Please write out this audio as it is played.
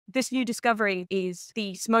This new discovery is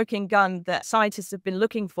the smoking gun that scientists have been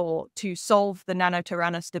looking for to solve the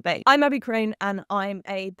Nanotyrannus debate. I'm Abby Crane, and I'm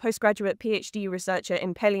a postgraduate PhD researcher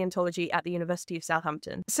in paleontology at the University of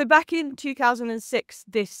Southampton. So back in 2006,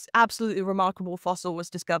 this absolutely remarkable fossil was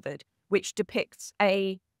discovered, which depicts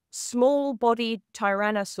a small-bodied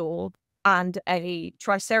tyrannosaur and a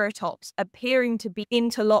triceratops appearing to be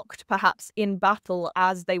interlocked, perhaps in battle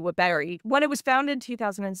as they were buried. When it was found in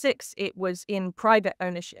 2006, it was in private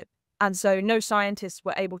ownership, and so no scientists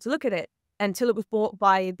were able to look at it until it was bought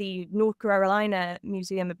by the North Carolina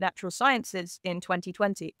Museum of Natural Sciences in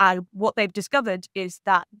 2020. And what they've discovered is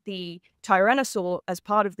that the Tyrannosaur, as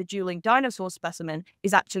part of the dueling dinosaur specimen,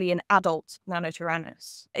 is actually an adult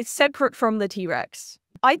Nanotyrannus. It's separate from the T-Rex.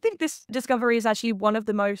 I think this discovery is actually one of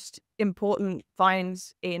the most important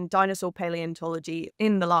finds in dinosaur paleontology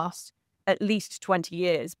in the last at least 20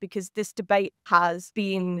 years, because this debate has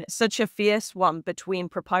been such a fierce one between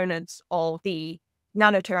proponents of the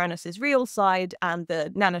Nanotyrannus is real side and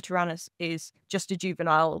the Nanotyrannus is just a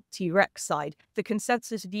juvenile T-Rex side. The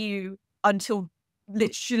consensus view until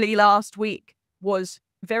literally last week was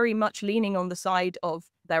very much leaning on the side of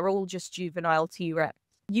they're all just juvenile T-Rex.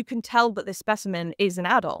 You can tell that this specimen is an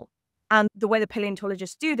adult. And the way the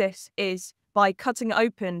paleontologists do this is by cutting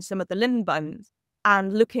open some of the limb bones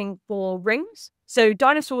and looking for rings. So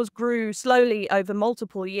dinosaurs grew slowly over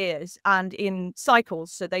multiple years and in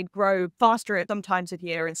cycles. So they'd grow faster at some times of the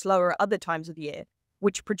year and slower at other times of the year,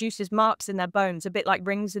 which produces marks in their bones, a bit like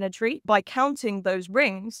rings in a tree. By counting those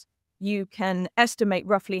rings, you can estimate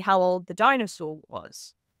roughly how old the dinosaur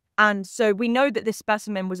was. And so we know that this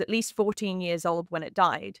specimen was at least 14 years old when it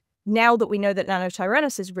died. Now that we know that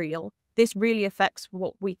Nanotyrannus is real, this really affects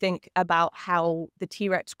what we think about how the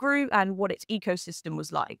T-Rex grew and what its ecosystem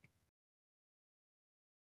was like.